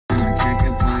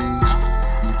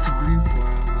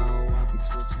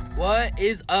What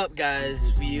is up,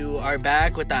 guys? You are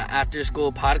back with the After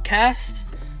School Podcast.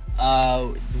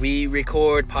 We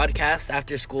record podcasts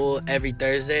after school every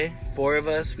Thursday. 4 of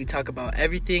us. We talk about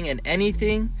everything and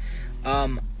anything.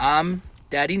 I'm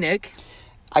Daddy Nick.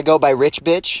 I go by Rich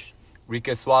Bitch.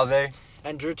 Rika Suave.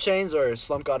 And Drew Chains or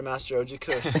Slump God Master OG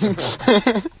Kush.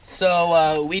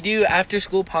 So we do after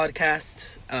school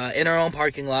podcasts in our own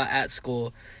parking lot at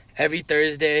school every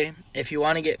Thursday. If you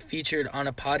want to get featured on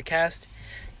a podcast,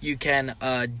 you can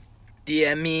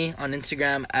DM me on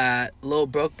Instagram at Lil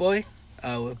Broke Boy,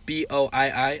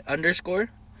 BOII_,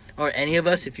 or any of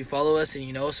us. If you follow us and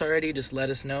you know us already, just let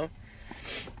us know.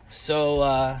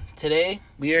 So today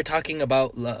we are talking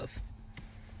about love.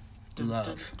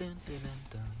 Love.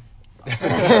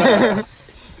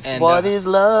 And, what is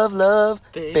love, love?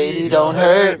 Baby, don't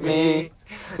hurt me.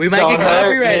 We might Don't get hurt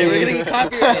copyrighted. me. We're gonna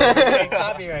get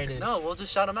copyrighted. No, we'll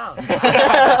just shout him out.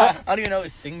 I don't even know who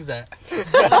sings that.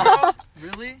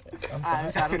 Really? I'm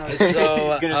I don't know. So,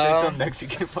 He's gonna say some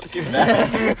Mexican fucking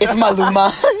man. It's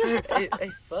Maluma. Hey,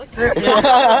 fuck.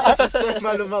 Let's just swing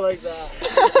Maluma like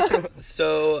that.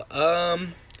 So,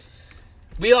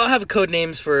 we all have code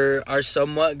names for our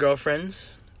somewhat girlfriends.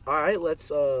 All right, let's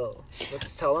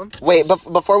tell him. Wait,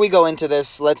 but before we go into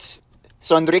this,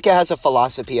 So Enrique has a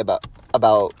philosophy about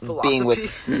being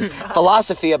with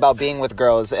philosophy about being with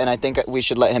girls, and I think we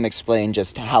should let him explain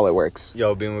just how it works.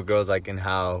 Yo, being with girls, like in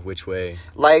which way?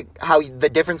 Like how the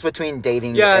difference between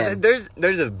dating. Yeah, and...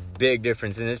 there's a big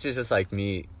difference, and it's just like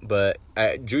me. But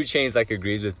Drew Chains like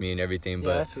agrees with me and everything.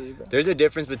 But I feel you, bro. there's a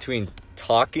difference between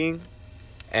talking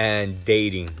and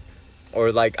dating,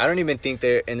 or like I don't even think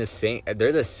they're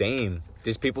the same.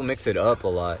 Just people mix it up a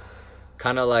lot.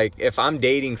 Kind of like if I'm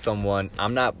dating someone,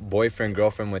 I'm not boyfriend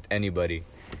girlfriend with anybody.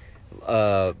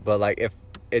 But like if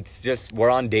it's just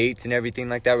we're on dates and everything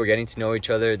like that, we're getting to know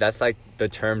each other. That's like the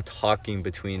term talking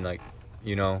between, like,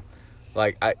 you know,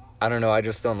 like I don't know. I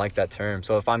just don't like that term.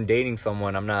 So if I'm dating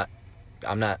someone, I'm not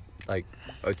like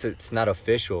it's not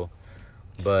official.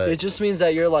 But It just means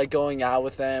that you're like going out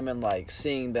with them and like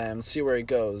seeing them, see where it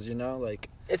goes. You know,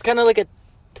 like It's kind of like a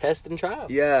test and trial.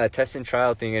 yeah, a test and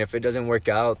trial thing. And if it doesn't work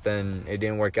out, then it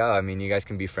didn't work out. I mean, you guys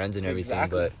can be friends and everything,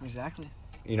 but exactly.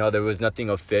 you know, there was nothing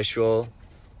official,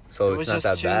 so It was it's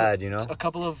not just that bad, you know. A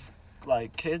couple of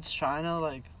like kids trying to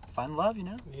like find love. You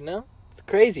know. You know? It's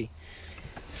crazy.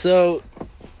 So,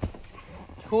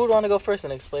 who would want to go first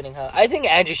in explaining how? I think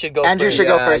Andrew should go Andrew first. should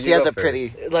go Yeah, first. He you has go a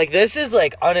pretty. Like, this is,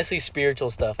 like, honestly spiritual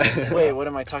stuff. Wait, what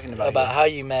am I talking about? About how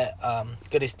you met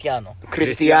Cristiano.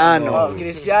 Cristiano. Oh,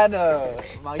 Cristiano.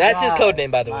 My That's his guy. code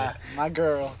name, by the way. My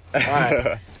girl. All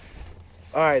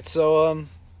right. So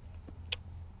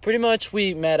pretty much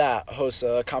we met at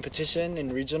HOSA competition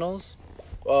in regionals.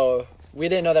 Well, we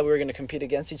didn't know that we were going to compete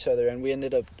against each other, and we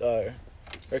ended up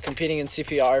we're competing in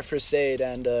CPR first aid,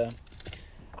 and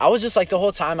I was just like the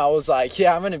whole time I was like,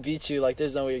 yeah, I'm going to beat you. Like,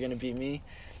 there's no way you're going to beat me.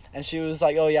 And she was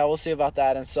like, oh, yeah, we'll see about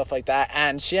that and stuff like that.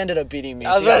 And she ended up beating me.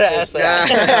 I was about to ask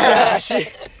that.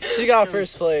 She got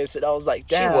first place, and I was like,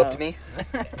 damn. She whooped me.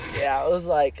 Yeah, I was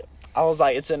like,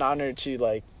 it's an honor to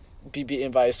like be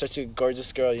beaten by such a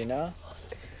gorgeous girl, you know.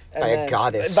 And By a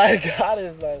goddess. By a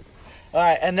goddess. All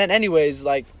right, and then anyways,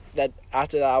 like that.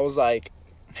 After that, I was like,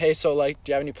 hey, so like,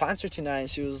 do you have any plans for tonight? And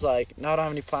she was like, no, I don't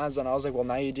have any plans. And I was like, well,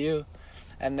 now you do.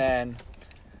 And then.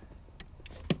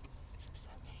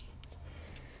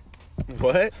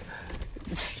 What?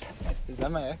 Is that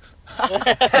my ex?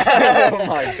 Oh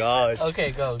my gosh.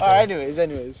 Okay, go. All right, anyways.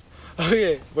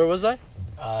 Okay, where was I?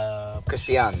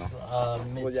 Cristiano.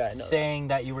 Well, yeah, I know. Saying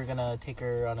that you were going to take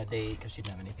her on a date because she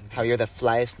didn't have anything. How you're the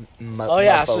flyest. Oh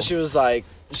yeah, so she was like,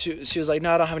 she was like,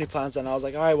 no, I don't have any plans. And I was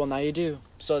like, all right, well now you do.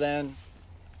 So then,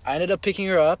 I ended up picking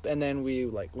her up, and then we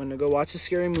like went to go watch a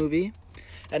scary movie.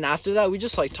 And after that, we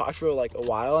just like talked for like a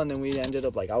while, and then we ended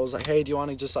up like, I was like, hey, do you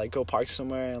want to just like go park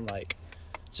somewhere and like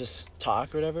just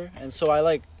talk or whatever? And so I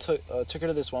like took her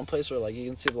to this one place where like you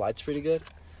can see the lights pretty good.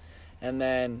 And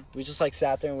then we just like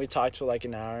sat there and we talked for like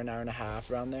an hour and a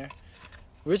half around there.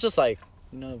 We were just like,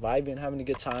 you know, vibing, having a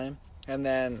good time. And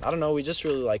then I don't know, we just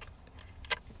really like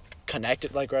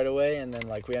connected like right away, and then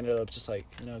like we ended up just like,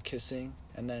 you know, kissing.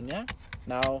 And then yeah,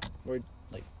 now we're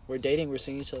dating, we're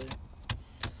seeing each other.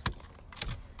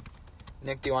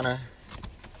 Nick, do you want to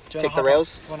Do you take wanna the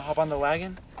rails? Want to hop on the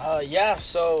wagon? Yeah,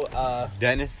 so,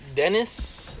 Dennis.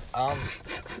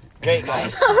 great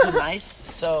guys. Nice.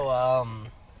 So,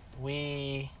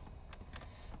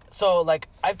 like,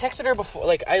 I've texted her before,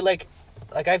 like, I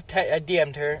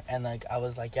DM'd her, and, like, I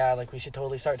was like, yeah, like, we should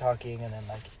totally start talking, and then,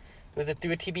 like, it was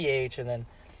through a TBH, and then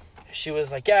she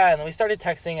was like, yeah, and then we started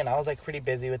texting, and I was, like, pretty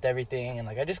busy with everything, and,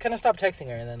 like, I just kind of stopped texting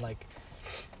her, and then, like,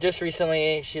 just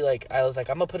recently, I was like,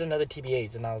 I'm gonna put another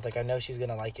TBH, and I was like, I know she's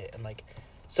gonna like it, and like,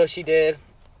 so she did,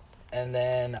 and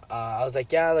then I was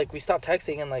like, yeah, like we stopped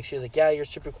texting, and like she was like, yeah, you're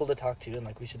super cool to talk to, and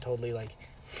like we should totally like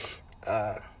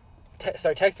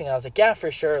start texting. I was like, yeah,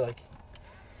 for sure, like,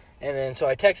 and then so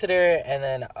I texted her, and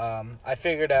then I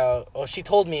figured out, well, she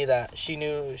told me that she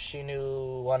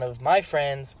knew one of my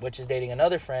friends, which is dating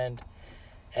another friend,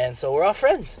 and so we're all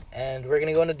friends, and we're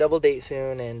gonna go on a double date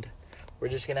soon, and we're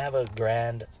just gonna have a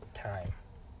grand time.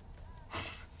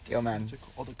 Yo, man,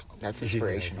 that's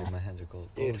inspirational. My hands are cold.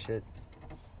 Dude. Oh shit!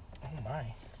 Oh my.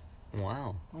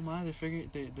 Wow. Oh my, they're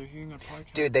hearing our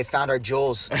podcast. Dude, they found our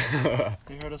jewels.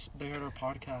 They heard our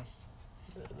podcast.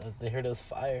 They heard it was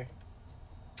fire.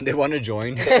 They want to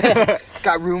join.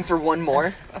 Got room for one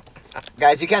more?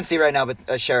 Guys, you can't see right now, but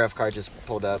a sheriff car just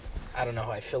pulled up. I don't know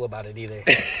how I feel about it either.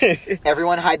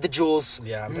 Everyone hide the jewels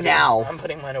Yeah, I'm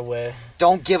putting mine away.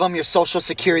 Don't give them your social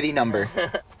security number.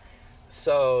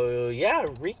 So, yeah,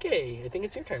 Rike, I think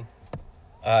it's your turn.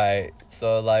 Alright,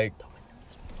 so like,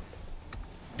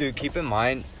 dude, keep in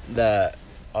mind that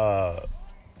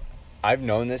I've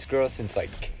known this girl since like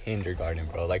kindergarten,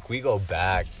 bro. Like, we go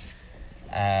back,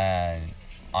 and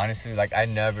honestly, like, I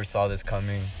never saw this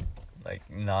coming, like,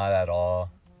 not at all.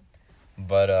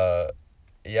 But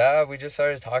yeah, we just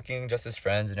started talking just as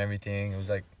friends and everything. It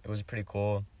was pretty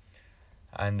cool.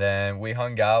 And then we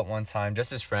hung out one time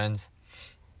just as friends.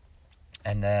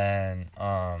 And then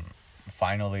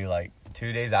finally, like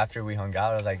 2 days after we hung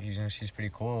out, I was like, you know, she's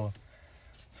pretty cool.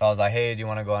 So I was like, hey, do you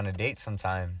want to go on a date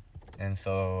sometime? And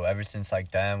so ever since like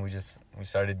then, we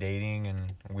started dating,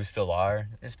 and we still are.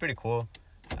 It's pretty cool.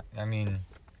 I mean,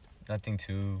 nothing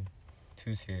too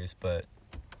serious, but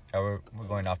yeah, we're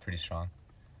going off pretty strong.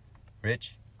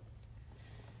 Rich?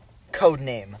 Code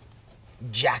name,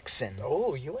 Jackson.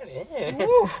 Oh, you went in.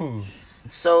 Woo!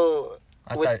 So,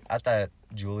 I thought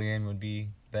Julian would be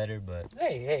better, but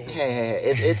Hey. hey,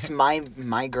 it's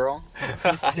my girl.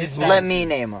 His Let me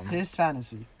name him. His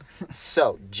fantasy.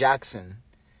 So, Jackson.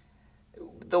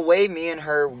 The way me and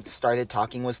her started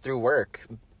talking was through work.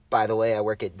 By the way, I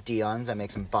work at Dion's. I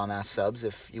make some bomb-ass subs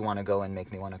if you want to go and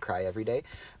make me want to cry every day.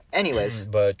 Anyways.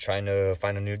 but trying to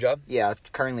find a new job? Yeah,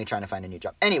 currently trying to find a new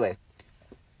job. Anyway,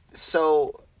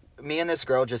 so me and this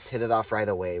girl just hit it off right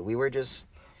away. We were just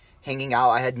hanging out.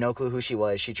 I had no clue who she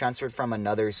was. She transferred from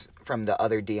the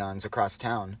other Dion's across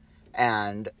town,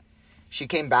 and she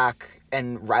came back,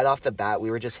 and right off the bat,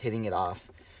 we were just hitting it off.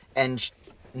 And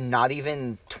not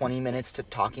even 20 minutes to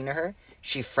talking to her,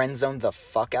 she friend-zoned the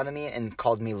fuck out of me and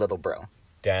called me little bro.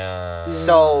 Damn.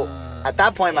 So, at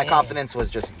that point, my confidence was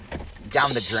just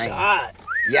down the drain. Shot.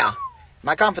 Yeah.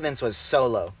 My confidence was so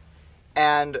low.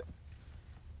 And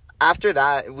after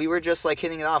that, we were just, like,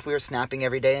 hitting it off. We were snapping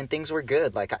every day, and things were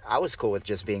good. Like, I was cool with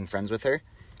just being friends with her.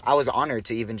 I was honored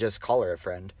to even just call her a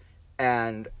friend.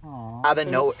 And out of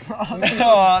nowhere...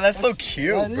 Oh, that's so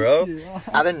cute, bro.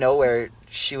 Out of nowhere,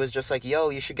 she was just like, yo,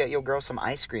 you should get your girl some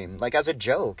ice cream. Like, as a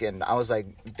joke. And I was like,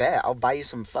 bet, I'll buy you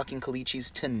some fucking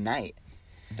Calichis tonight.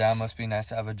 That must be nice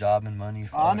to have a job and money.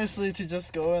 Honestly, to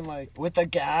just go and like with the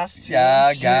gas. Too,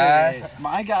 Yeah, shit. gas.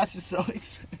 My gas is so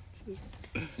expensive.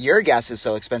 Your gas is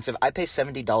so expensive. I pay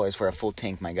 $70 for a full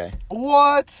tank, my guy.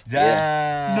 What?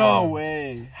 Damn. No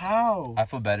way. How? I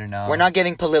feel better now. We're not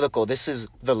getting political. This is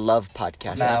the love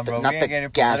podcast, Nah, not the, bro, not we the ain't getting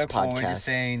gas political. podcast. We're just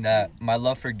saying that my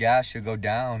love for gas should go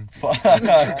down.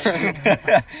 Fuck.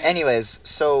 Anyways,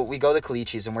 so we go to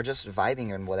Calichis and we're just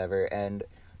vibing and whatever, and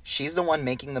she's the one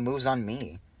making the moves on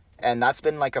me. And that's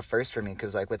been like a first for me,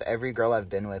 because like with every girl I've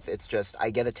been with, it's just I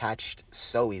get attached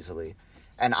so easily.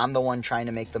 And I'm the one trying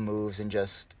to make the moves and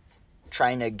just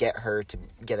trying to get her to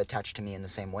get attached to me in the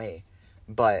same way.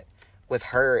 But with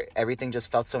her, everything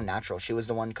just felt so natural. She was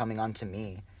the one coming on to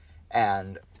me.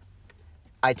 And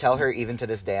I tell her even to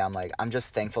this day, I'm like, I'm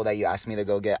just thankful that you asked me to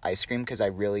go get ice cream, because I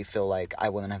really feel like I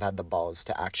wouldn't have had the balls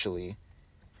to actually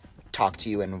talk to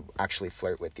you and actually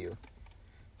flirt with you.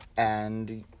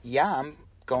 And yeah,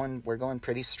 we're going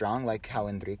pretty strong, like how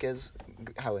Enrique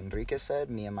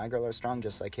said. Me and my girl are strong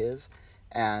just like his.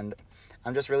 And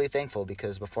I'm just really thankful,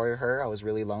 because before her I was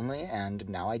really lonely, and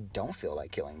now I don't feel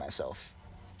like killing myself.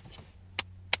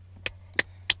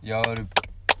 Yo, I'm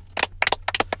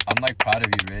like proud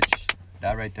of you, Rich.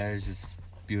 That right there is just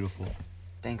beautiful.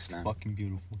 Thanks, man. Fucking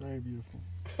beautiful. Very beautiful.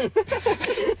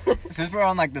 Since we're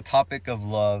on like the topic of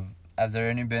love, have there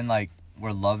any been like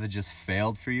where love has just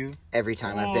failed for you? Every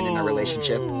time I've been in a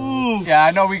relationship. Yeah,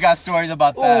 I know we got stories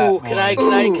about that. Ooh, can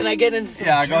I get into some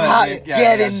Yeah, go Hot, ahead.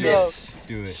 get in do this. it.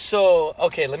 Do it. So,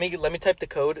 okay, let me type the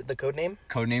code name.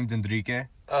 Codenamed Enrique.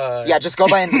 Yeah, just go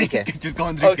by Enrique. Just go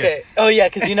Enrique. Okay. Oh yeah,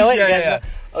 cuz you know what? Yeah, You guys yeah.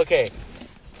 know? Okay.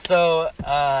 So,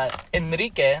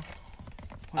 Enrique,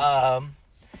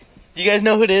 do you guys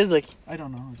know who it is? Like, I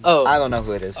don't know. oh, I don't know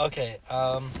who it is. okay.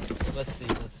 Let's see.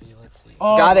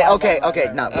 Oh, Got it. right, Okay. right, Okay.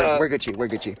 right, No, right. we're Gucci. We're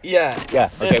Gucci. Yeah. Yeah.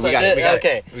 Okay, It's we got it. We got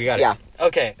okay. it. We got it. Yeah.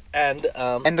 Okay. And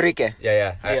Enrique.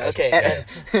 Yeah. yeah. Okay.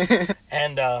 Yeah.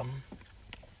 And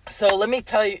so let me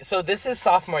tell you. So this is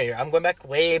sophomore year. I'm going back,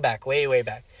 way back.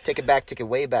 Take it back. Take it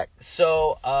way back.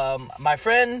 So my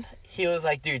friend, he was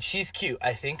like, dude, she's cute.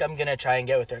 I think I'm gonna try and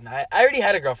get with her. And I already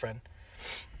had a girlfriend,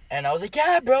 and I was like,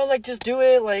 yeah, bro, like just do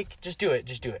it. Like just do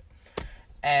it.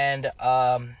 And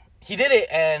he did it,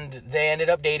 and they ended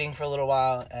up dating for a little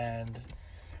while, and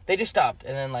they just stopped.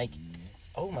 And then like,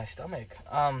 oh, my stomach.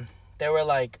 They were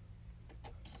like,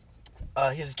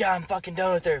 he was like, yeah, I'm fucking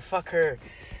done with her. Fuck her.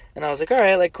 And I was like, all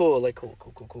right, like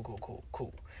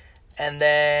cool. And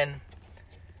then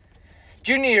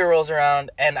junior year rolls around,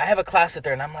 and I have a class with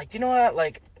her, and I'm like, you know what?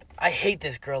 Like, I hate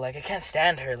this girl. Like, I can't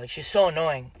stand her. Like, she's so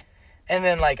annoying. And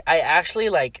then like, I actually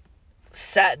like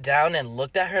sat down and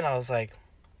looked at her, and I was like,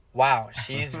 wow,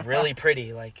 she's really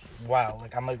pretty. Like, wow,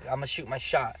 like I'm gonna shoot my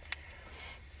shot.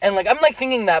 And like I'm like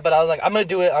thinking that, but I was like, I'm gonna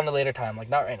do it on a later time, like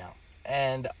not right now.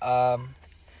 And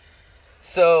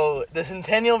so the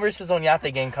Centennial versus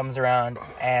Oñate game comes around,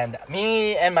 and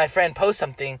me and my friend post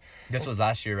something. This was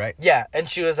last year, right? Yeah, and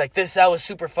she was like, that was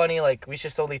super funny. Like, we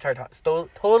should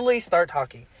totally start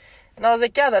talking. And I was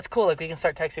like, yeah, that's cool. Like, we can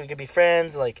start texting. We could be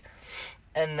friends. Like,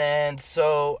 and then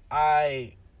so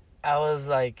I was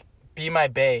like, be my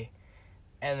bae.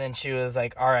 And then she was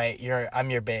like, all right, I'm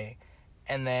your bae.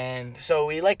 And then so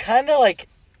we like kind of like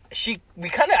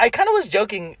I kind of was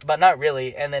joking, but not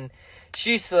really. And then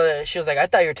she was like, I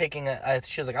thought you were taking it.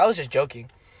 She was like, I was just joking.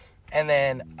 And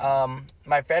then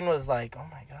my friend was like, oh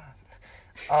my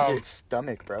god, Your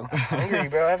stomach, bro. I'm hungry,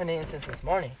 bro. I haven't eaten since this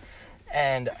morning.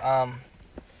 And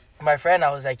my friend,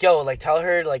 I was like, yo, like tell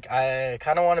her, like I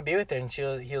kind of want to be with her. And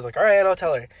he was like, all right, I'll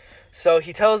tell her. So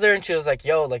he tells her, and she was like,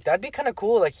 yo, like that'd be kind of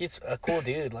cool. Like he's a cool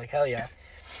dude. Like hell yeah.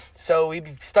 So we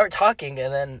start talking,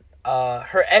 and then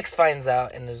her ex finds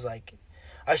out and is like,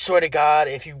 I swear to God,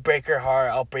 if you break her heart,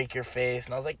 I'll break your face.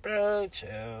 And I was like, bro,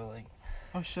 chill. Like,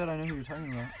 Oh shit, I know who you're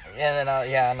talking about. and then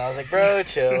I was like, bro,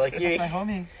 chill. Like you. That's my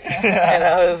homie. And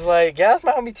I was like, yeah, that's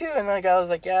my homie too. And like I was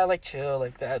like, yeah, like chill,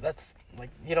 like that's like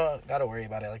you don't gotta worry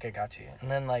about it. Like I got you. And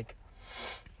then like,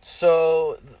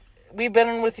 so we've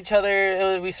been with each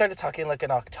other. We started talking like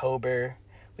in October.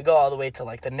 We go all the way to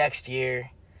like the next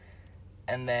year,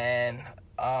 and then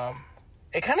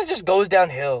it kind of just goes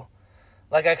downhill.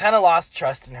 Like I kind of lost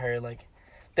trust in her. Like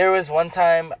there was one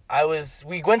time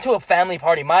we went to a family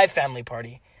party, my family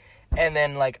party, and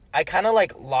then like I kind of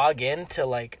like log in to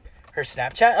like her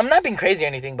Snapchat. I'm not being crazy or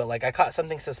anything, but like I caught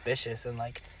something suspicious, and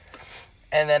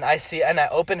then I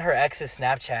opened her ex's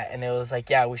Snapchat, and it was like,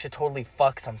 yeah, we should totally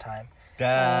fuck sometime.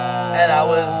 Damn. And I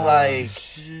was like,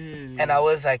 Shit.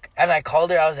 and I called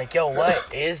her. I was like, yo,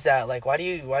 what is that? Like, why do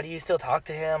you still talk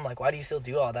to him? Like, why do you still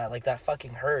do all that? Like, that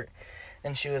fucking hurt.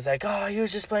 And she was like, oh, he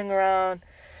was just playing around.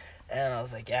 And I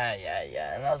was like, yeah.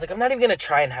 And I was like, I'm not even gonna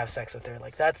try and have sex with her.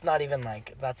 Like, that's not even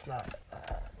like, that's not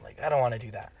like, I don't want to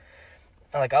do that.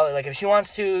 And like, if she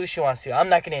wants to, she wants to. I'm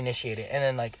not gonna initiate it. And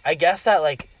then like, I guess that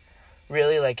like,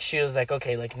 really like, she was like,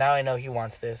 okay, like now I know he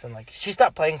wants this. And like, she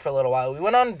stopped playing for a little while. We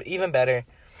went on even better.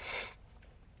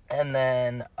 And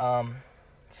then,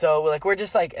 so like, we're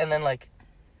just like, and then like,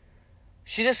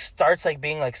 she just starts like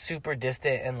being like super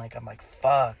distant, and like, I'm like,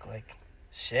 fuck, like,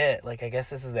 shit, like, I guess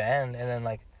this is the end. And then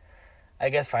like, I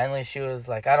guess finally she was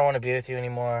like, I don't want to be with you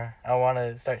anymore. I want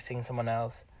to start seeing someone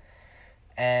else.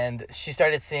 And she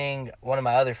started seeing one of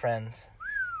my other friends.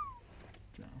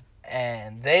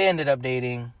 And they ended up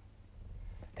dating.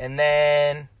 And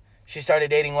then she started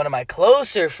dating one of my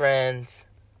closer friends.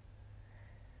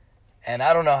 And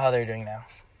I don't know how they're doing now.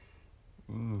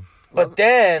 Ooh. But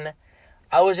then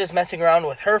I was just messing around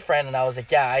with her friend, and I was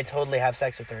like, yeah, I totally have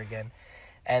sex with her again.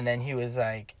 And then he was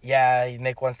like, yeah,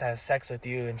 Nick wants to have sex with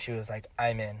you. And she was like,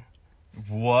 I'm in.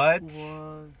 What?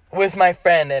 With my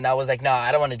friend. And I was like, nah,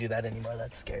 I don't want to do that anymore.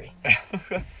 That's scary.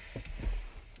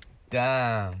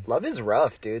 Damn. Love is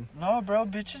rough, dude. No, bro,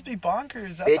 bitches be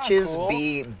bonkers. That's Bitches not cool.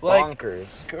 be Like,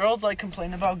 bonkers. girls like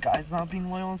complain about guys not being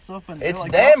loyal and stuff, and It's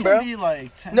like, them, that's bro. Gonna be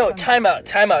like 10 No, times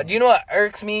time out. Do you know what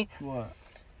irks me? What?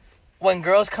 When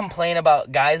girls complain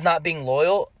about guys not being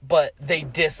loyal, but they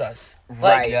diss us. Like,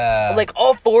 Right. Yeah. like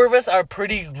all four of us are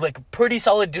pretty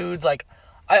solid dudes. Like,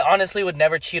 I honestly would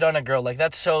never cheat on a girl. Like,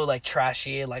 that's so like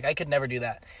trashy. Like, I could never do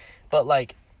that. But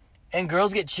like, and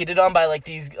girls get cheated on by like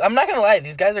these. I'm not gonna lie,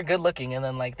 these guys are good looking, and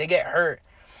then like they get hurt,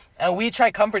 and we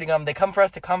try comforting them. They come for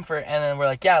us to comfort, and then we're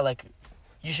like, yeah, like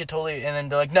you should totally, and then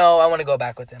they're like, no, I want to go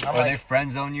back with him. I'm Or they like,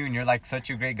 friend zone you and you're like such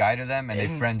a great guy to them and they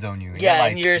friend zone you. And yeah, you're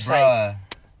like, and you're just bruh.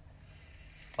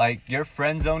 Like, you're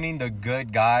friend zoning the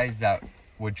good guys that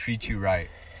would treat you right.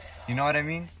 You know what I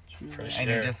mean? for And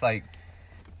you're just like,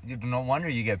 dude, no wonder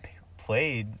you get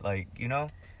played. Like, you know?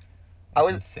 I It's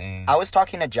was insane. I was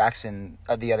talking to Jackson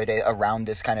the other day around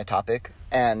this kind of topic,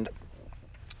 and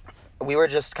we were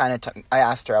just kind of. I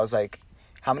asked her, I was like,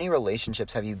 "How many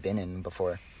relationships have you been in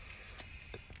before?"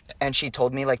 And she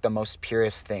told me like the most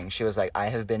purest thing. She was like, "I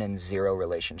have been in 0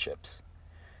 relationships,"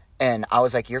 and I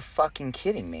was like, "You're fucking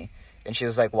kidding me." And she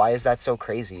was like, "Why is that so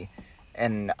crazy?"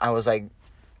 And I was like,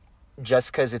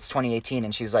 "Just because it's 2018."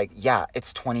 And she's like, "Yeah,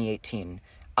 it's 2018.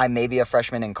 I may be a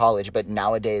freshman in college, but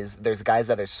nowadays there's guys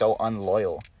that are so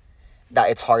unloyal that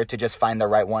it's hard to just find the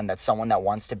right one. That's someone that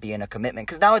wants to be in a commitment.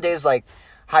 Because nowadays, like,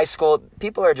 high school,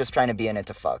 people are just trying to be in it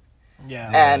to fuck. yeah.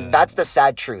 And that's the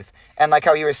sad truth. And like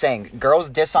how you were saying, girls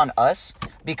diss on us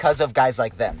because of guys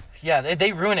like them. Yeah,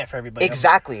 they ruin it for everybody.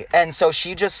 Exactly. And so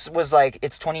she just was like,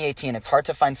 it's 2018. It's hard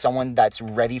to find someone that's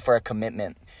ready for a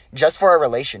commitment just for a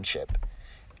relationship.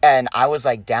 And I was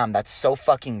like, damn, that's so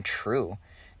fucking true.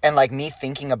 And like me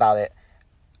thinking about it,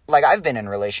 like I've been in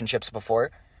relationships before,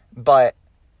 but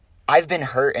I've been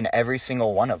hurt in every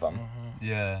single one of them.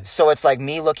 Yeah. So it's like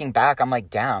me looking back, I'm like,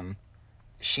 damn,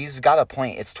 she's got a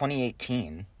point. It's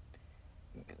 2018.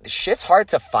 Shit's hard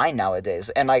to find nowadays.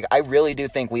 And like, I really do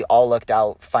think we all lucked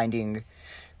out finding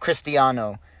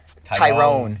Cristiano,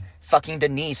 Tyrone, fucking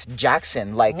Denise,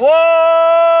 Jackson. Like,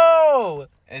 Whoa!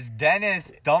 It's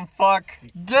Dennis, dumb fuck.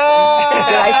 did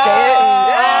I say it?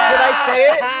 Did I say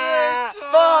it?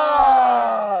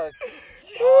 Fuck!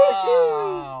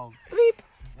 Wow.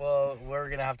 Well, we're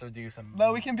gonna have to do some.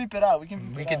 No, we can beep it out. We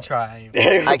can try.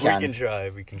 I can.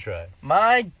 We can try.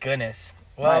 My goodness.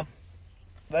 Well,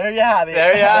 There you have it.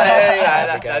 There you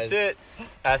have it, That's it.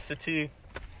 That's the T.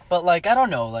 but like I don't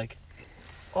know, like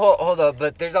Hold up,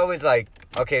 but there's always like,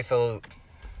 okay, so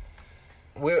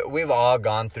we've all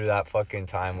gone through that fucking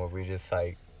time where we just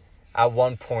like, at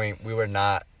one point we were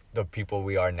not the people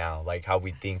we are now, like how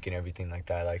we think and everything like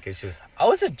that. Like it's just, I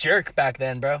was a jerk back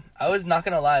then, bro. I was not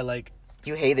gonna lie, like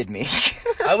You hated me.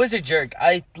 I was a jerk.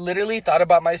 I literally thought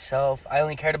about myself. I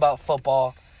only cared about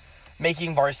football,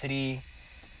 making varsity,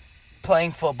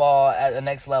 playing football at the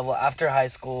next level after high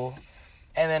school.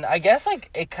 And then I guess like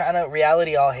it kind of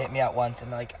reality all hit me at once, and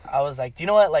like I was like, do you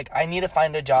know what? Like I need to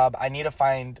find a job. I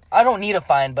don't need to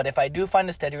find, but if I do find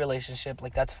a steady relationship,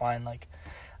 like that's fine. Like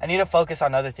I need to focus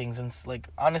on other things, and like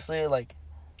honestly, like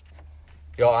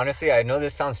honestly, I know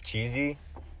this sounds cheesy,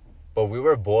 but we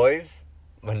were boys,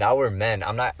 but now we're men.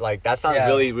 I'm not like, that sounds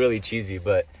really, really cheesy,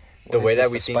 but the What way is that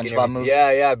this, we the think and SpongeBob everything- movie?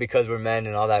 yeah, because we're men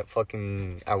and all that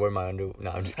fucking, I wear my underwear.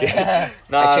 No, I'm just kidding. I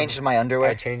changed my underwear.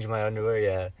 I changed my underwear,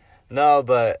 yeah. No,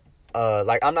 but,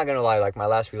 like, I'm not gonna lie, like, my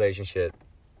last relationship,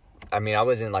 I mean, I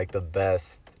wasn't, like, the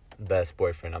best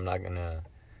boyfriend. I'm not gonna,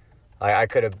 like, I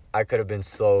could have been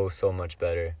so much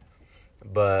better.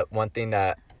 But one thing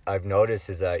that I've noticed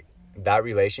is that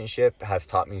relationship has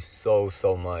taught me so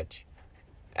much.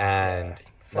 And,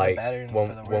 for the like, better and for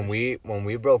the when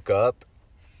we broke up,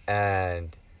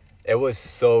 and it was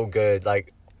so good,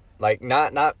 like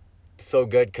not so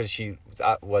good because she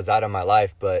was out of my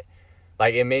life, but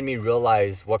like it made me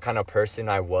realize what kind of person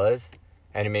I was,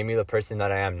 and it made me the person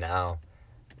that I am now.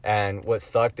 And what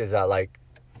sucked is that like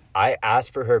I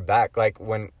asked for her back, like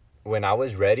when I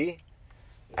was ready,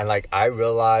 and like I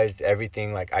realized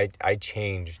everything, like I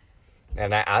changed,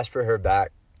 and I asked for her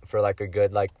back for like a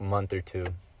good like month or two,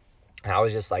 and I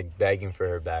was just like begging for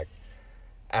her back,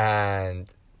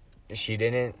 and she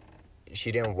didn't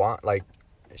want, like,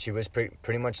 she was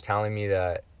pretty much telling me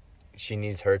that she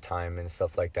needs her time and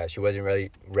stuff like that. She wasn't really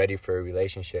ready for a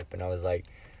relationship, and I was like,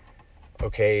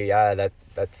 okay, yeah,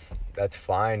 that's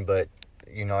fine, but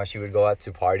you know, she would go out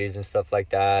to parties and stuff like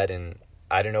that, and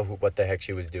I don't know what the heck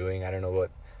she was doing. I don't know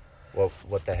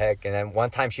what the heck. And then one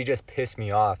time she just pissed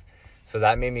me off, so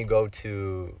that made me go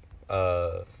to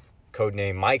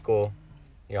codename Michael.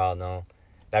 Y'all know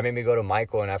that made me go to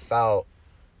Michael, and I felt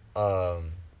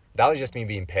that was just me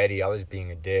being petty. I was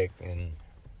being a dick and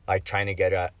like trying to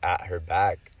get at her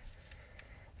back.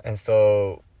 And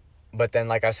so, but then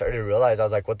like I started to realize, I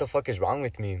was like, what the fuck is wrong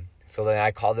with me? So then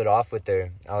I called it off with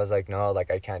her. I was like, no,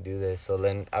 like I can't do this. So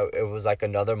then it was like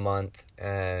another month,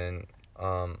 and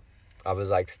I was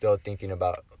like still thinking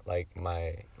about like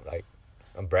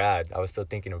Brad. I was still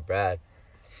thinking of Brad.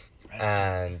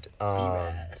 And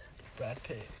Brad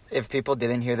Pitt. If people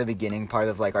didn't hear the beginning part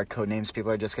of like our code names, people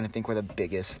are just gonna think we're the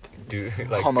biggest dude,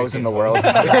 like homos in the world.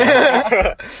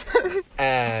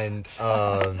 And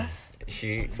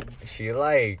she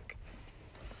like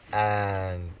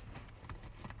And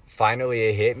finally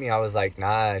it hit me. I was like,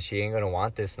 nah, she ain't gonna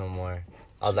want this no more.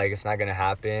 I was like, it's not gonna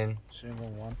happen. She ain't gonna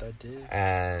want that dick.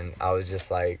 And I was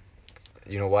just like,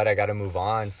 you know what, I gotta move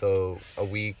on. So a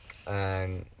week,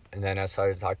 and then I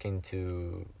started talking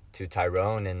to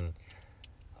Tyrone, and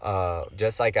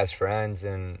just like as friends,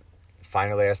 and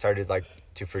finally I started like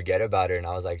to forget about her, and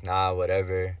I was like, nah,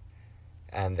 whatever.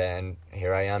 And then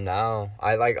here I am now.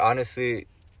 I like, honestly,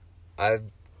 I've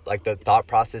like the thought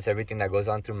process, everything that goes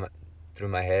on through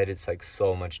my head, it's like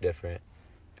so much different.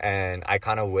 And I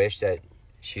kind of wish that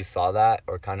she saw that,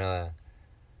 or kind of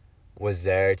was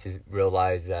there to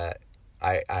realize that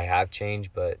I have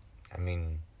changed. But I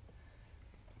mean,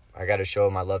 I got to show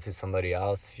my love to somebody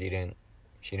else. She didn't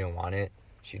want it.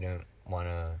 She didn't want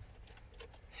to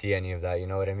see any of that, you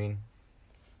know what I mean?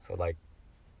 So like,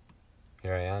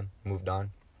 here I am, moved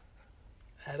on.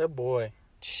 Attaboy.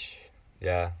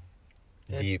 Yeah.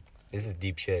 Yeah. Deep. This is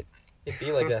deep shit. It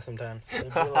be like that sometimes.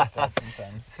 It be like that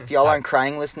sometimes. If y'all aren't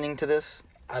crying listening to this,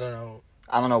 I don't know.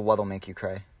 I don't know what'll make you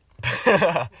cry.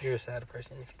 You're a sad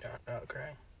person if you're not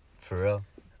crying. For real.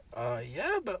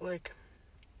 Yeah, but like,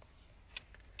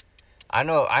 I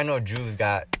know Drew's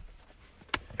got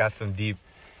some deep.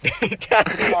 What's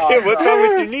wrong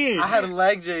with your knee? I had a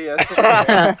leg J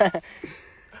yesterday.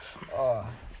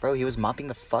 Bro, he was mopping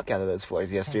the fuck out of those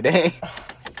floors yesterday.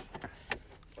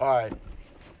 Alright.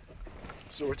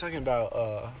 So we're talking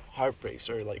about heartbreaks,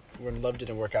 or like when love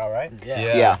didn't work out, right?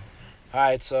 yeah. Yeah.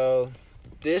 Alright, so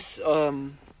this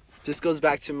goes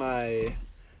back to my,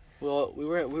 well, we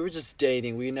were just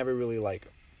dating. We never really like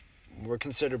were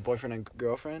considered boyfriend and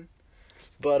girlfriend.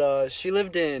 But she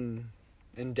lived in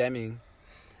Deming,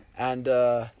 and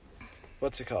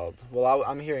what's it called? Well,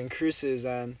 I'm here in Cruces,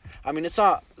 and I mean it's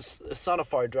not a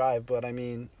far drive, but I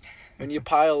mean when you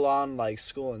pile on like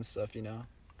school and stuff, you know,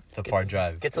 It's a far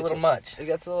drive. Gets a little much. it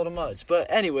gets a little much. But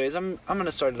anyways, I'm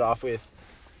gonna start it off with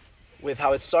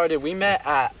how it started. We met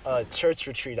at a church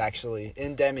retreat actually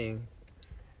in Deming,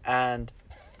 and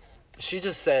she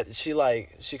just said she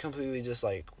completely just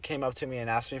like came up to me and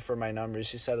asked me for my number.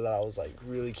 She said that I was like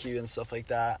really cute and stuff like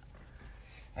that.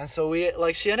 And so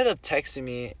she ended up texting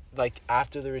me like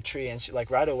after the retreat, and she like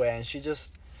right away, and she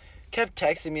just kept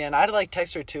texting me, and I'd like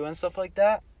text her too and stuff like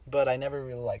that. But I never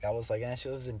really like, I was like, she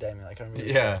lives in Deming, like I don't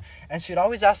really care. And she'd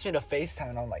always ask me to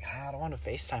FaceTime, and I'm like, I don't want to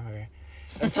FaceTime her.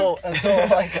 Until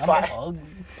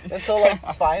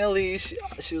finally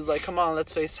she was like, come on,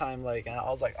 let's FaceTime, like, and I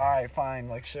was like, all right, fine,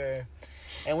 like, sure.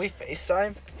 And we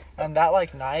FaceTime, and that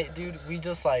like night, dude, we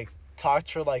just like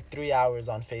talked for like 3 hours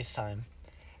on FaceTime.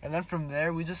 And then from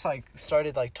there we just like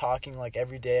started like talking like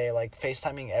every day, like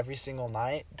FaceTiming every single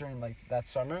night during like that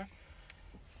summer.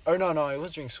 Or no, it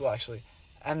was during school actually.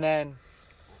 And then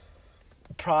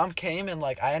prom came, and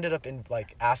like I ended up in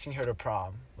like asking her to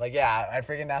prom. Like, yeah, I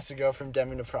freaking asked a girl from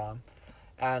Deming to prom.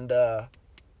 And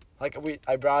like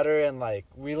I brought her, and like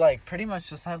we like pretty much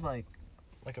just had like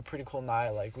a pretty cool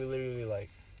night. Like we literally like,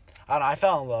 I don't know, I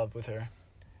fell in love with her.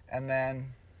 And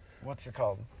then what's it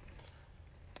called?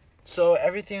 So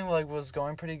everything like was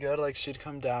going pretty good. Like she'd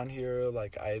come down here,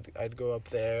 like I'd go up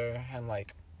there, and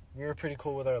like we were pretty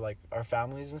cool with our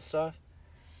families and stuff.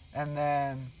 And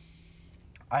then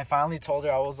I finally told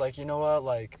her, I was like, you know what,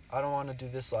 like I don't want to do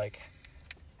this like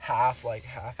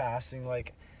half-assing,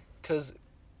 like, cause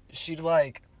she'd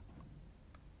like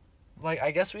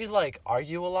I guess we'd like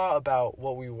argue a lot about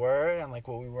what we were and like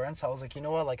what we weren't. So I was like, you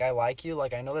know what, like I like you,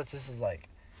 like I know that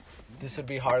this would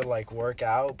be hard to like work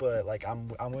out, but like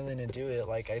I'm willing to do it,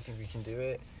 like I think we can do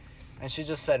it. And she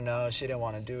just said no, she didn't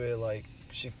want to do it, like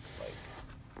she like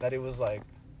that it was like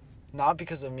not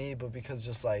because of me, but because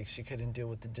just like she couldn't deal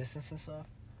with the distance and stuff.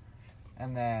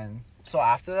 And then so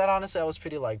after that, honestly, I was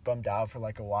pretty like bummed out for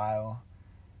like a while.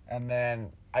 And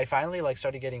then I finally like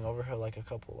started getting over her like a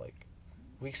couple like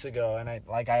weeks ago, and I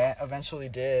eventually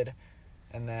did.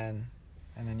 And then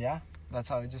yeah, that's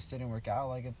how it just didn't work out.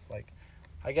 Like it's like,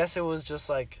 I guess it was just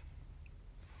like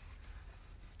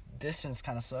distance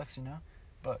kind of sucks, you know?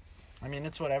 But I mean,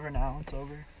 it's whatever now. It's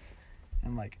over.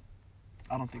 And like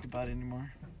I don't think about it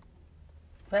anymore.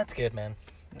 That's good, man.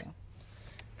 Yeah.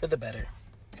 For the better.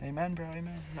 Amen, bro.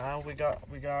 Amen. Now we got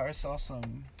ourselves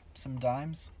some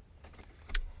dimes.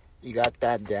 You got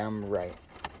that damn right.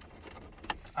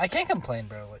 I can't complain,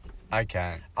 bro. Like, I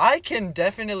can't. I can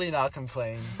definitely not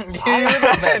complain.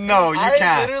 No, you I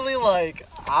can't. literally like,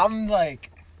 I'm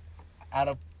like at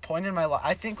a point in my life.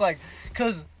 I think like,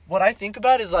 cause what I think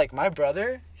about is like my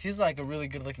brother. He's like a really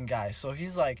good looking guy. So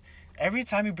he's like, every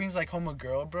time he brings like home a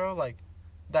girl, bro, like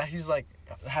that he's like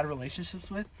had relationships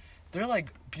with, they're like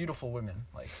beautiful women.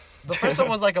 Like the first one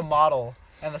was like a model,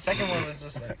 And the second one was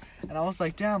just like, and I was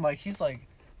like, damn, like he's like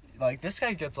this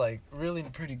guy gets like really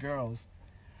pretty girls.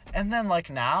 And then like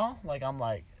now, like I'm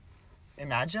like,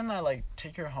 imagine I like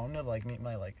take her home to like meet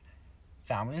my like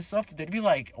family and stuff. They'd be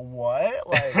like, what?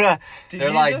 Like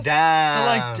They're like, damn. They're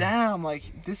like, damn,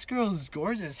 like this girl's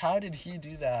gorgeous. How did he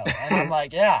do that? And I'm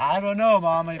like, yeah, I don't know,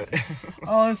 Mom.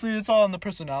 Honestly, it's all in the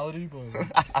personality,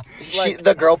 but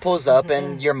The girl pulls up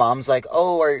and your mom's like,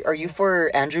 oh, are you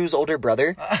for Andrew's older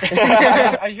brother?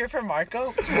 are you here for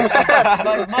Marco?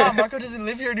 Like, Mom, Marco doesn't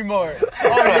live here anymore.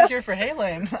 Oh, you're here for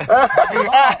Halen.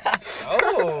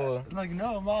 Oh. Like,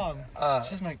 no, Mom.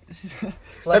 She's my.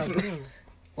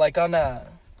 Like on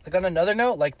another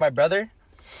note, like my brother,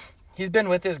 he's been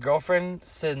with his girlfriend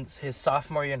since his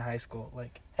sophomore year in high school,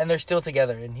 like, and they're still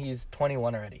together, and he's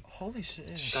 21 already. Holy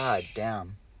shit. God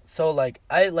damn. So like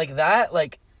I like that,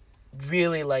 like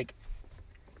really like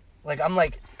I'm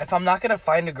like, if I'm not gonna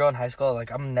find a girl in high school, like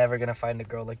I'm never gonna find a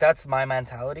girl. Like that's my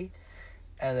mentality.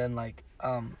 And then like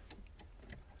I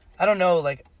don't know,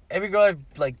 like every girl I've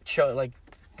like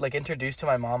introduced to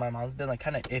my mom's been like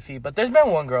kind of iffy, but there's been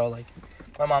one girl like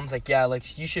my mom's like, yeah,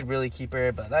 like you should really keep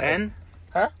her, but that N?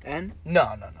 Huh? N?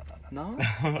 No. No?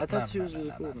 I thought she was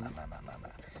really cool.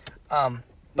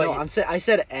 But No, I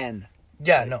said N.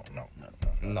 yeah, no.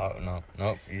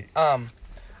 No.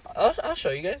 I'll show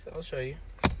you guys. I'll show you.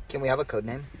 Can we have a code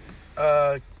name?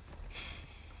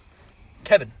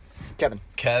 Kevin. Kevin.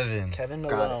 Kevin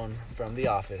Got Malone from The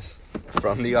Office.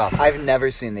 From The Office. I've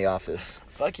never seen The Office.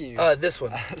 Fuck you. This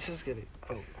one. This is kidding.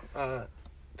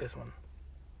 This one.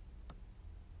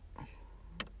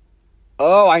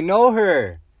 Oh, I know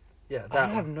her. Yeah, I that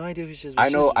have one. no idea who she is. I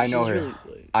know she's her. Really,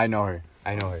 like, I know her.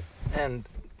 And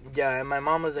yeah, and my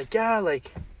mom was like, yeah,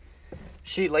 like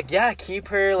she like, yeah, keep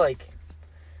her, like,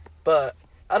 but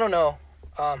I don't know.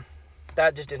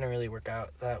 That just didn't really work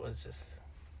out. That was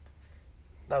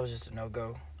just a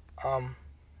no-go.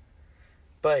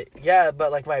 But yeah,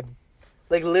 but like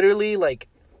literally, like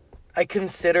I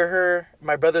consider her,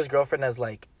 my brother's girlfriend, as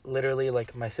like literally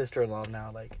like my sister-in-law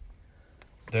now. Like,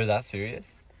 They're that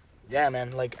serious? yeah,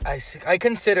 man, like I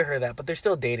consider her that, but they're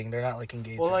still dating. They're not like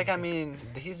engaged. well, or like, I anything.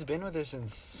 mean, he's been with her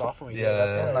since sophomore year. Yeah.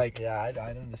 That's And, like, like, yeah, I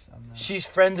don't understand that. she's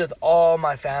friends with all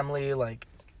my family. Like,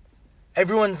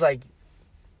 everyone,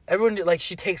 like,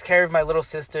 she takes care of my little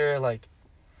sister. Like,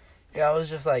 yeah, I was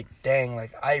just like, dang,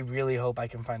 like, I really hope I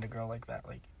can find a girl like that.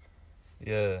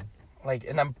 Yeah. Like,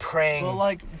 and I'm praying. Well,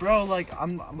 like, bro, like,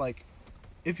 I'm like,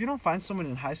 if you don't find someone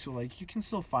in high school, like, you can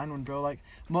still find one, bro. Like,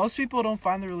 most people don't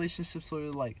find the relationships till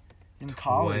they're, like, in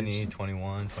college. 20,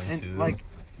 21, 22. And, like,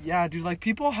 yeah, dude, like,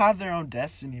 people have their own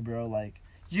destiny, bro. Like,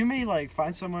 you may, like,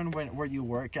 find someone where you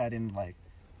work at in, like,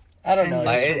 I don't 10 know. years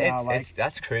like, from now, like,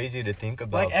 that's crazy to think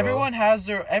about. like, bro.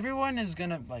 everyone is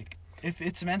gonna, like, if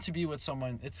it's meant to be with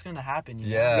someone, it's gonna happen, you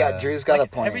know? Yeah. Yeah, Drew's got Like,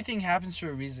 a point. everything happens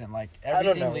for a reason. Like, I don't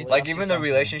everything know. leads Like up even to the something.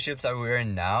 relationships that we're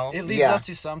in now. It leads Yeah. up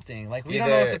to something. Like, we don't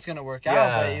know if Either- it's gonna work yeah.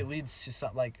 out, but it leads to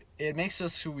something. Like, it makes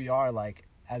us who we are, like,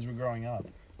 as we're growing up.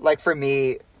 Like for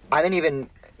me, I didn't even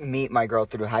meet my girl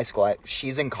through high school.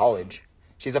 She's in college.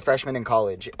 She's a freshman in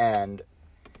college, and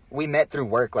we met through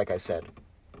work, like I said.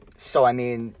 So I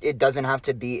mean, it doesn't have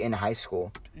to be in high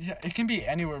school. Yeah, it can be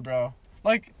anywhere, bro.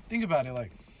 Like, think about it.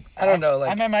 Like, I don't know. Like,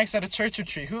 I met Max at a church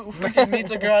retreat. Who freaking meets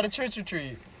a girl at a church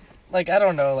retreat? like I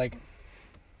don't know. Like,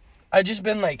 I just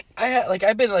been like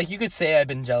I've been like, you could say I've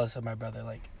been jealous of my brother.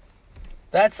 Like,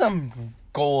 that's some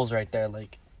goals right there.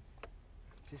 Like,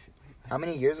 How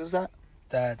many years is that?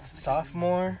 that's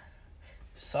sophomore.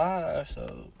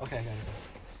 So Okay.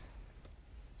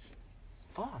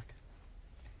 Fuck.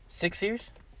 6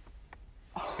 years.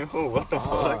 Oh, what the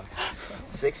fuck?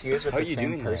 6 years with How the are you same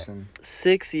doing that? person.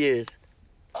 6 years.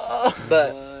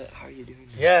 But How are you doing?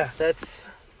 yeah, that's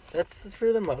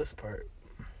for the most part.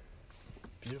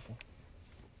 Beautiful.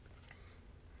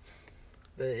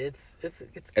 But it's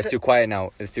It's too quiet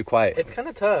now. It's too quiet. It's kind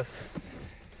of tough.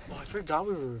 Oh, I forgot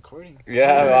we were recording.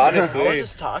 Yeah, I was honestly.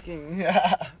 just talking.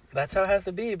 Yeah. That's how it has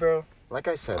to be, bro. Like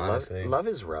I said, Honestly. love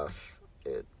is rough.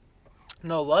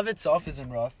 No, love itself isn't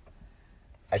rough.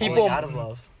 People- Falling out of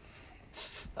love.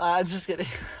 Just kidding.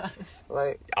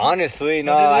 Like, Honestly,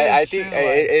 no, But it I is think true,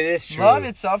 it is true. Love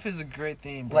itself is a great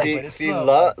thing, bro, but it's see, still,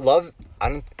 love.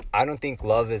 I don't think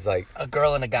love is like. A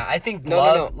girl and a guy. I think No,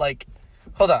 love, no. like,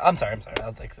 hold on. I'm sorry.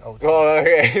 I'll take. Oh,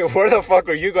 okay. Where the fuck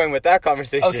were you going with that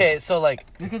conversation? Okay, so like,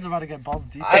 Because we're about to get balls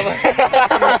deep. I was.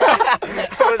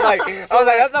 I was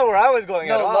like, that's not where I was going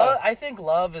at No, all. love, I think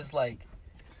love is like,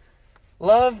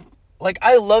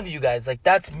 I love you guys. Like,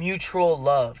 that's mutual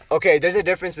love. Okay, there's a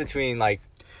difference between like,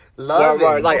 love.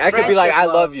 where, like I could be like, friendship I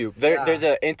love. love you. Yeah. There's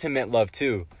an intimate love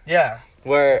too, Yeah,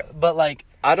 where but like,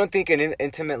 I don't think an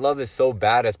intimate love is so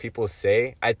bad as people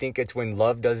say. I think it's when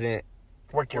love doesn't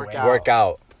Work your Work way. out. work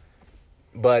out.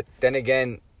 But then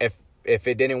again, if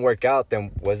it didn't work out,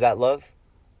 then was that love?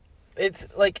 It's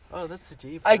like, Oh, that's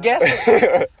deep. I man.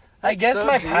 guess I guess so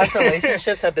my deep. past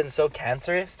relationships have been so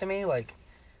cancerous to me. Like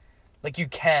you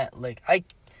can't. Like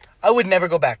I would never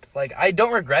go back. Like I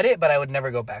don't regret it, but I would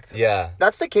never go back to it. Yeah.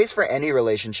 That's the case for any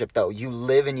relationship, though. You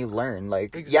live and you learn.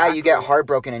 Like, yeah, Exactly. you get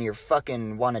heartbroken and you're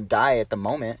fucking want to die at the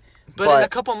moment. But in a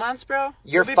couple months, bro,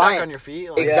 you're you'll be fine. back on your feet.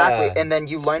 Like, Exactly. Yeah. And then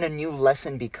you learn a new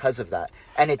lesson because of that.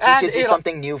 And it And teaches you it'll-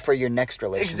 something new for your next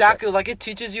relationship. Exactly. Like, it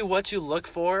teaches you what you look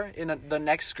for in the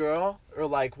next girl, or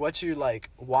like what you like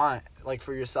want, like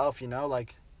for yourself. You know,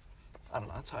 like I don't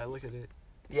know. That's how I look at it.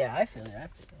 Yeah, I feel it.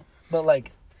 But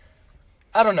like,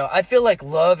 I don't know. I feel like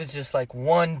love is just like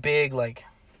one big like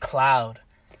cloud,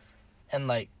 and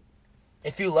like,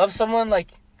 if you love someone, like,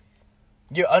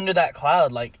 you're under that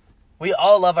cloud. Like, we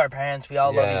all love our parents. We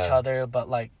all love Yeah. each other. But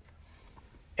like,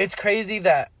 it's crazy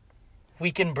that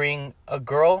we can bring a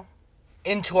girl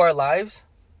into our lives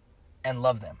and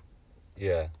love them,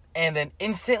 Yeah. and then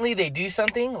instantly they do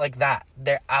something like that.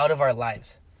 They're out of our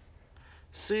lives.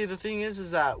 See, the thing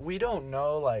is that we don't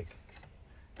know. Like,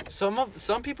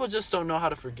 some people just don't know how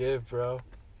to forgive, bro.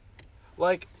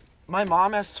 Like, my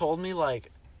mom has told me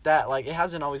like that. Like, it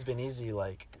hasn't always been easy.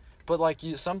 Like, but like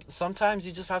sometimes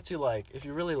you just have to, like, if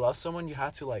you really love someone, you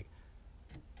have to like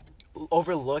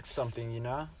overlook something. You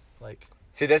know, like.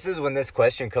 See, this is when this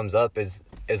question comes up: is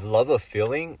love a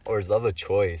feeling or is love a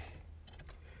choice?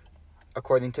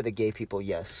 According to the gay people,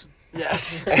 yes.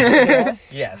 Yes.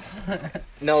 Yes.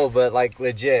 No, but like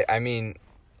legit. I mean,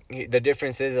 the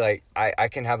difference is like I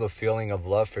can have a feeling of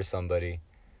love for somebody,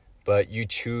 but you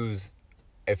choose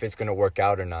if it's gonna work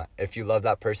out or not. If you love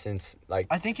that person's like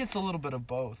I think it's a little bit of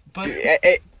both. But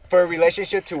for a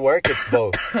relationship to work, it's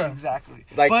both. exactly.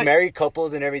 Like But- married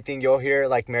couples and everything, you'll hear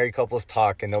like married couples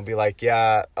talk and they'll be like,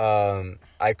 yeah,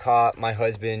 I caught my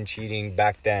husband cheating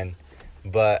back then,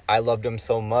 but I loved him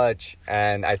so much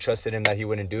and I trusted him that he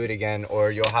wouldn't do it again. Or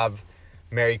you'll have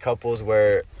married couples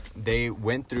where they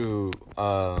went through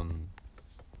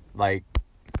like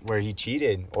where he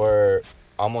cheated or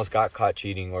almost got caught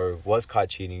cheating or was caught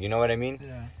cheating, you know what I mean?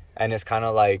 Yeah. And it's kind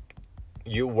of like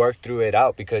you work through it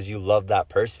out because you love that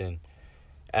person.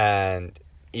 And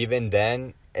even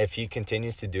then, if he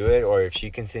continues to do it or if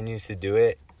she continues to do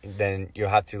it, then you'll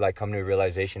have to like come to a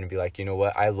realization and be like, you know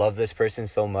what, I love this person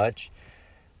so much,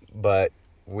 but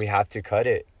we have to cut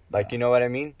it. Like, you know what I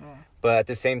mean? Yeah. But at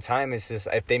the same time, it's just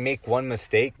if they make one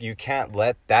mistake, you can't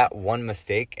let that one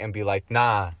mistake and be like,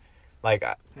 nah. Like,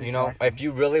 you know, Exactly. if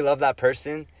you really love that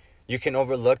person, you can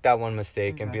overlook that one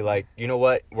mistake and be Exactly. like, you know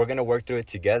what, we're going to work through it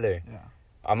together. Yeah.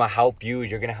 I'm going to help you.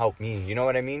 You're going to help me. You know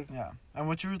what I mean? Yeah. And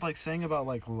what you were like saying about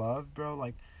like love, bro,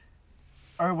 like,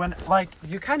 or when like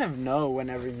you kind of know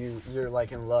whenever you're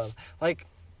like in love. Like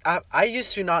I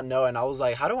used to not know, and I was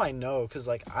like, how do I know? Because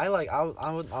like I'm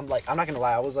like I'm not gonna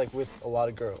lie, I was like with a lot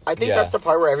of girls. I think Yeah. that's the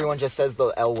part where everyone just says the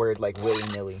L word like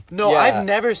willy-nilly. No, Yeah. I've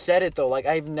never said it though. Like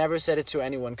I've never said it to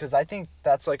anyone because I think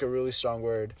that's like a really strong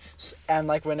word. And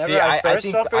like whenever See, I I first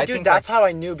think- fell for I a dude, think, that's how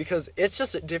I knew, because it's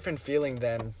just a different feeling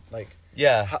than like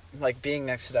Yeah. like being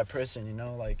next to that person. You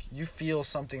know, like you feel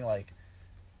something like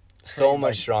So like-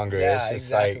 much stronger. yeah, it's just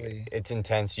exactly. like, it's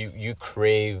intense. You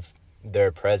crave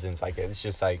their presence. Like, it's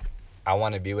just like, I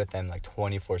want to be with them like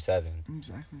 24/7.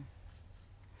 exactly.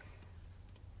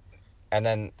 And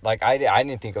then like I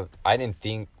didn't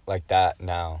think like that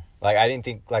now. Like I didn't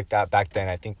think like that back then.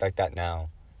 I think like that now.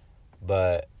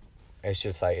 But it's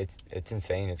just like it's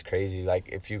insane. It's crazy. Like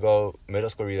if you go middle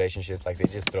school relationships, like they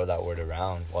just throw that word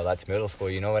around. Well, that's middle school.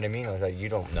 You know what I mean? I was like, you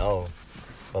don't know.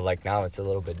 But like now it's a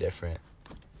little bit different.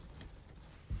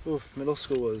 Oof, middle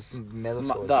school was. Middle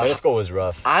My- school. the- Middle school was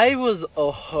rough. I was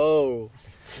a hoe.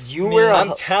 You were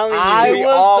I'm telling you, I we was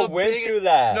all the went big- through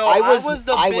that. No, I I was was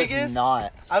the I was biggest-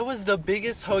 not. I was the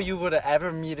biggest hoe you would have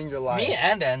ever meet in your life. Me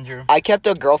and Andrew. I kept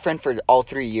a girlfriend for all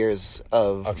 3 years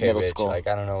of Okay, middle Rich, school. like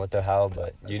I don't know what the hell,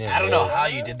 but you didn't. I don't know live. how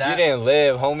you did that. You didn't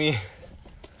live, homie.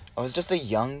 I was just a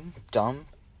young, dumb,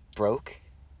 broke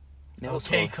middle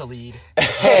Okay, school. Khalid.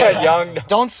 Young.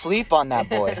 Don't sleep on that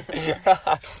boy.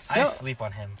 I No. sleep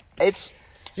on him. It's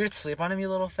You'd sleep on him, you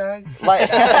little fag? like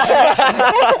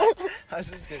I was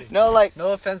just kidding. no, like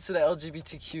No offense to the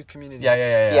LGBTQ community.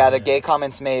 yeah, the gay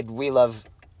comments made. We love.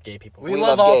 Gay people. We, We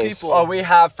love love all gays. people. Oh, we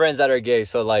have friends that are gay,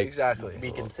 so like, Exactly.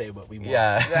 We can say what we want.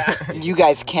 yeah. You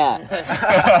guys can't.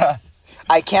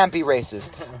 I can't be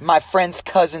racist. My friend's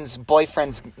cousin's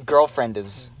boyfriend's girlfriend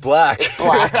is Black.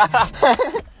 black.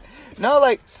 No,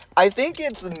 like I think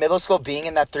it's middle school being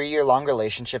in that 3-year long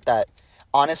relationship that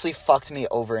honestly fucked me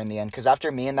over in the end. Because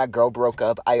after me and that girl broke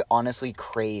up, I honestly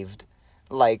craved,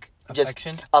 like,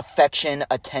 Affection? just affection,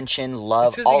 attention, love,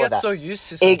 It's because all you of get that. so used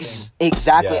to something.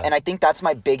 Exactly. Yeah. And I think that's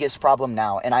my biggest problem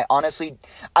now. And I honestly,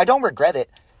 I don't regret it.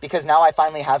 Because now I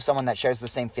finally have someone that shares the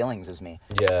same feelings as me.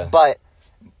 Yeah. But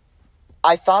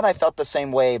I thought I felt the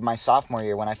same way my sophomore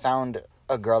year when I found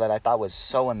a girl that I thought was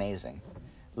so amazing.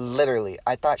 Literally,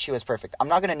 I thought she was perfect. I'm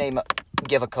not going to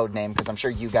give a code name because I'm sure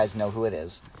you guys know who it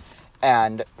is.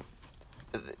 And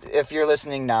if you're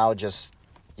listening now,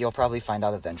 you'll probably find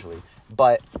out eventually.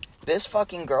 But this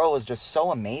fucking girl was just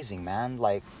so amazing, man.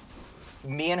 Like,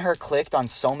 me and her clicked on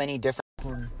so many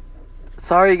different...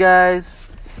 Sorry, guys.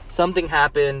 Something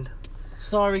happened.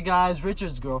 Sorry, guys.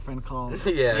 Richard's girlfriend called.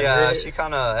 Yeah. she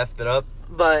kind of effed it up.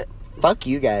 But Fuck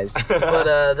you guys.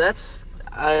 that's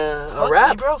a Fuck wrap.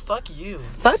 me, bro. Fuck you.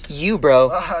 Fuck you, bro.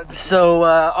 So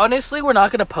honestly, we're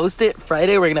not gonna post it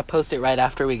Friday. We're gonna post it right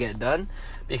after we get done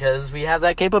because we have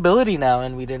that capability now,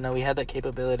 and we didn't know we had that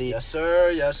capability. Yes,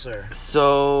 sir. Yes, sir.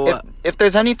 So If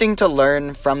there's anything to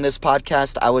learn from this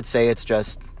podcast, I would say it's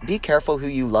just be careful who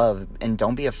you love and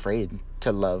don't be afraid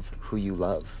to love who you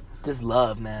love. just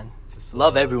love, man. Just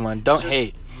love everyone. Don't Just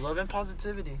hate. Love and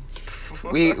positivity.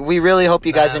 We really hope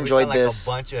you guys enjoyed we sound this.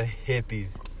 like a bunch of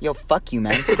hippies. Yo, fuck you,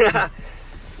 man.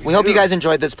 We hope you guys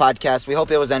enjoyed this podcast. We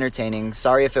hope it was entertaining.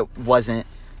 Sorry if it wasn't.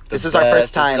 This is our first This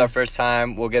is time. our first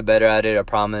time. We'll get better at it, I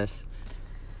promise.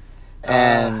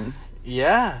 And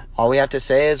Yeah. all we have to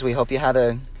say is we hope you had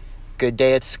a good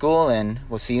day at school, and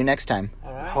we'll see you next time.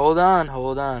 All right. Hold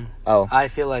on. Oh, I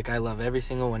feel like I love every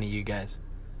single one of you guys.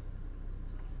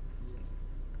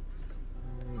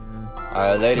 All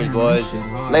right, later, boys.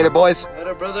 later, boys.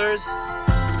 Later, brothers.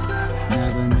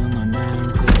 Never